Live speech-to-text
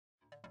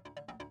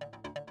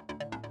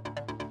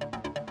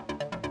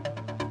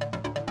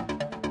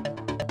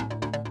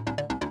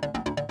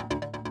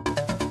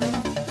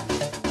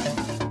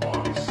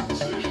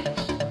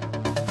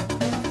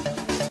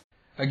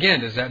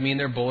again, does that mean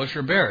they're bullish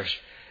or bearish?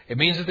 It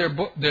means that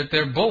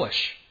they're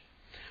bullish.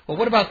 Well,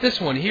 what about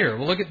this one here?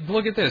 Well,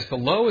 look at this. The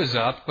low is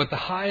up, but the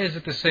high is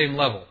at the same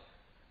level.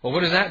 Well,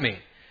 what does that mean?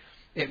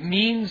 It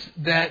means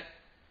that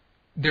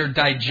they're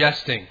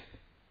digesting.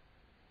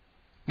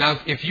 Now,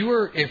 if you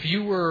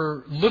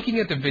were looking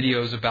at the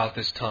videos about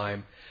this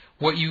time,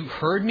 what you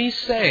heard me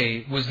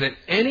say was that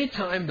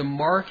anytime the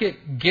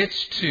market gets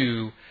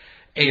to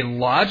a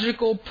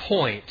logical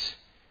point,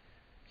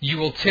 you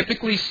will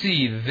typically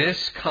see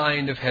this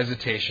kind of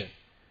hesitation.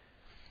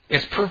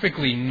 It's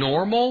perfectly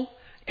normal,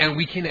 and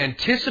we can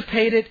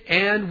anticipate it,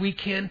 and we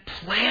can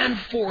plan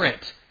for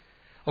it.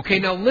 Okay,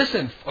 now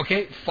listen,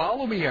 okay,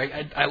 follow me.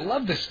 I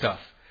love this stuff.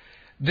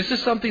 This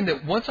is something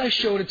that once I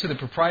showed it to the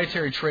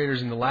proprietary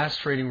traders in the last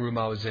trading room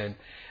I was in,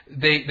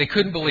 they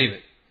couldn't believe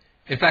it.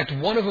 In fact,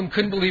 one of them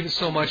couldn't believe it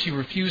so much he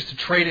refused to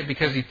trade it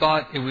because he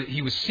thought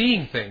he was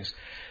seeing things.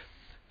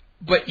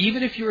 But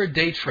even if you're a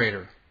day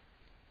trader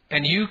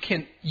and you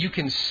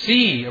can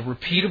see a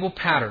repeatable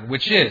pattern,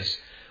 which is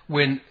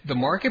when the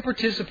market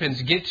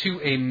participants get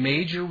to a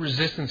major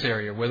resistance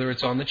area, whether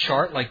it's on the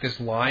chart like this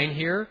line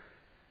here,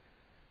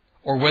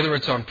 or whether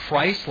it's on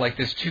price like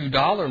this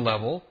 $2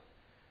 level,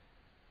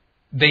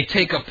 they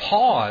take a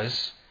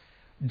pause.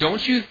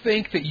 Don't you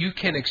think that you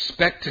can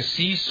expect to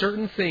see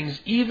certain things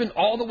even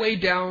all the way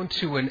down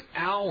to an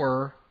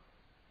hour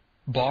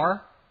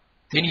bar?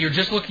 Meaning you're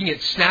just looking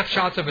at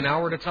snapshots of an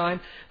hour at a time?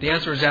 The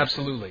answer is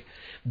absolutely.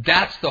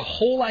 That's the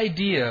whole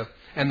idea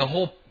and the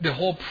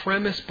whole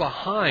premise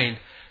behind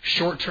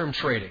short-term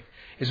trading.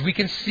 Is we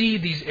can see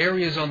these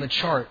areas on the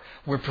chart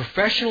where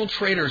professional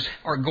traders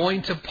are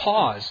going to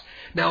pause.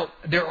 Now,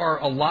 there are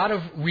a lot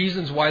of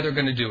reasons why they're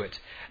going to do it.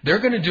 They're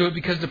going to do it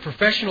because the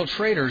professional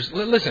traders,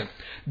 listen,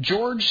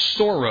 George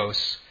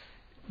Soros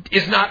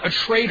is not a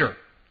trader.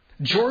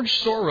 George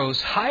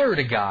Soros hired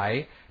a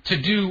guy to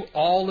do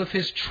all of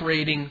his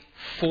trading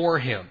for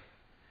him.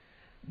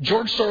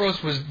 George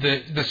Soros was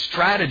the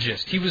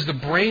strategist. He was the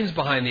brains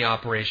behind the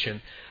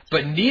operation.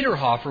 But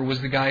Niederhofer was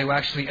the guy who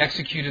actually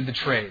executed the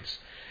trades.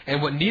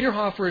 And what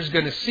Niederhofer is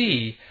going to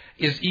see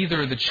is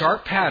either the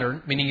chart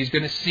pattern, meaning he's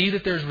going to see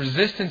that there's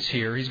resistance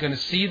here, he's going to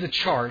see the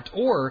chart,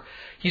 or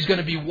he's going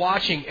to be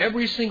watching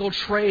every single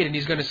trade and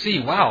he's going to see,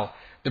 wow,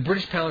 the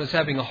British pound is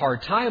having a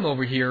hard time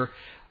over here,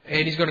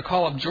 and he's going to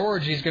call up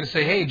George and he's going to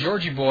say, hey,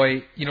 Georgie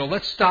boy,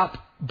 let's stop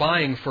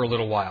buying for a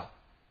little while.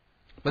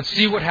 Let's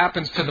see what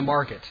happens to the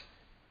market.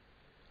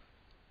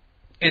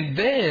 And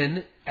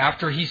then,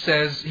 after he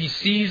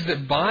sees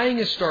that buying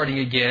is starting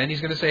again,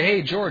 he's going to say,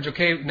 hey, George,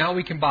 okay, now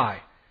we can buy.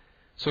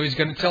 So he's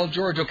going to tell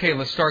George, okay,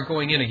 let's start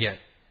going in again.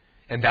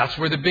 And that's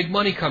where the big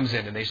money comes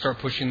in, and they start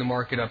pushing the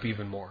market up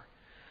even more.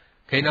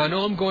 Okay, now I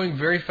know I'm going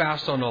very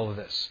fast on all of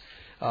this.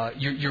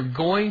 You're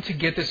going to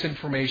get this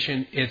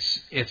information.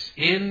 It's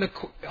in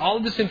all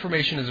of this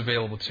information is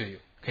available to you.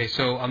 Okay,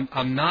 so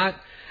I'm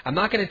not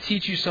going to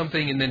teach you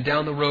something and then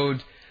down the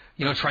road,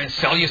 try and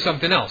sell you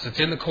something else. It's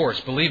in the course,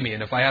 believe me.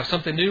 And if I have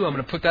something new, I'm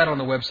going to put that on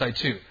the website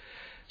too.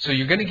 So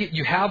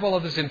you have all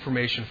of this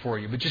information for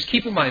you. But just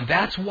keep in mind,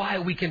 that's why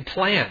we can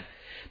plan.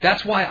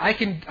 That's why I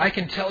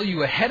can tell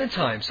you ahead of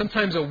time,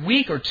 sometimes a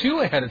week or two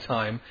ahead of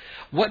time,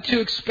 what to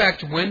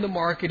expect when the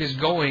market is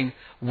going,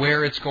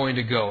 where it's going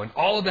to go. And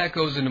all of that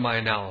goes into my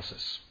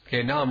analysis.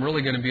 Okay, now I'm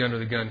really going to be under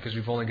the gun because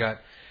we've only got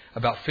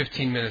about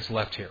 15 minutes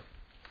left here.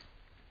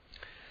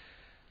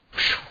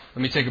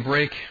 Let me take a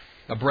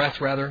breath,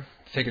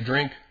 take a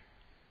drink.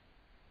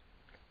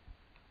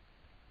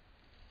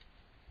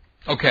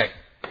 Okay,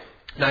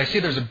 now I see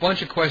there's a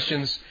bunch of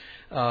questions.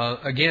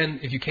 Again,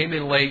 if you came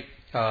in late,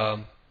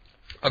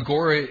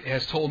 Agora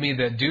has told me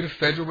that due to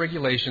federal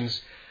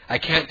regulations, I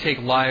can't take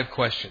live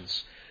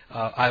questions.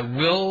 I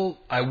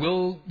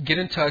will get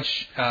in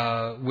touch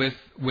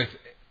with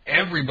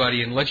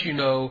everybody and let you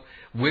know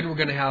when we're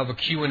going to have a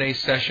Q&A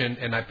session,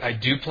 and I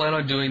do plan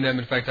on doing them.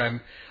 In fact,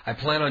 I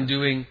plan on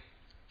doing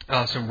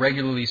some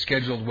regularly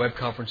scheduled web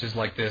conferences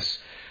like this,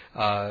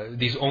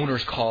 these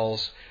owners'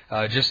 calls,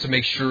 just to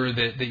make sure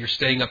that you're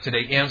staying up to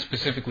date and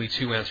specifically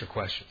to answer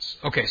questions.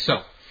 Okay,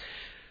 so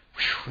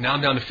now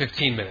I'm down to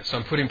 15 minutes, so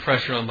I'm putting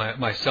pressure on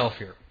myself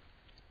here.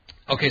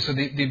 Okay, so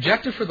the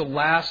objective for the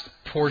last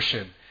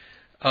portion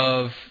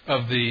of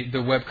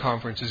the web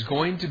conference is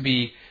going to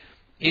be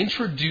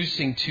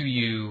introducing to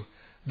you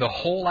the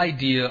whole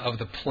idea of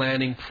the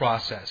planning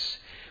process.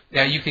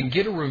 Now, you can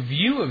get a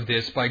review of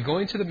this by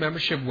going to the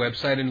membership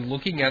website and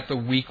looking at the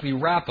weekly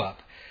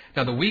wrap-up.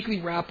 Now, the weekly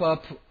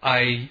wrap-up,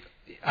 I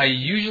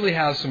usually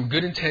have some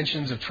good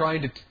intentions of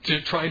trying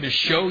to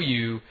show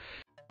you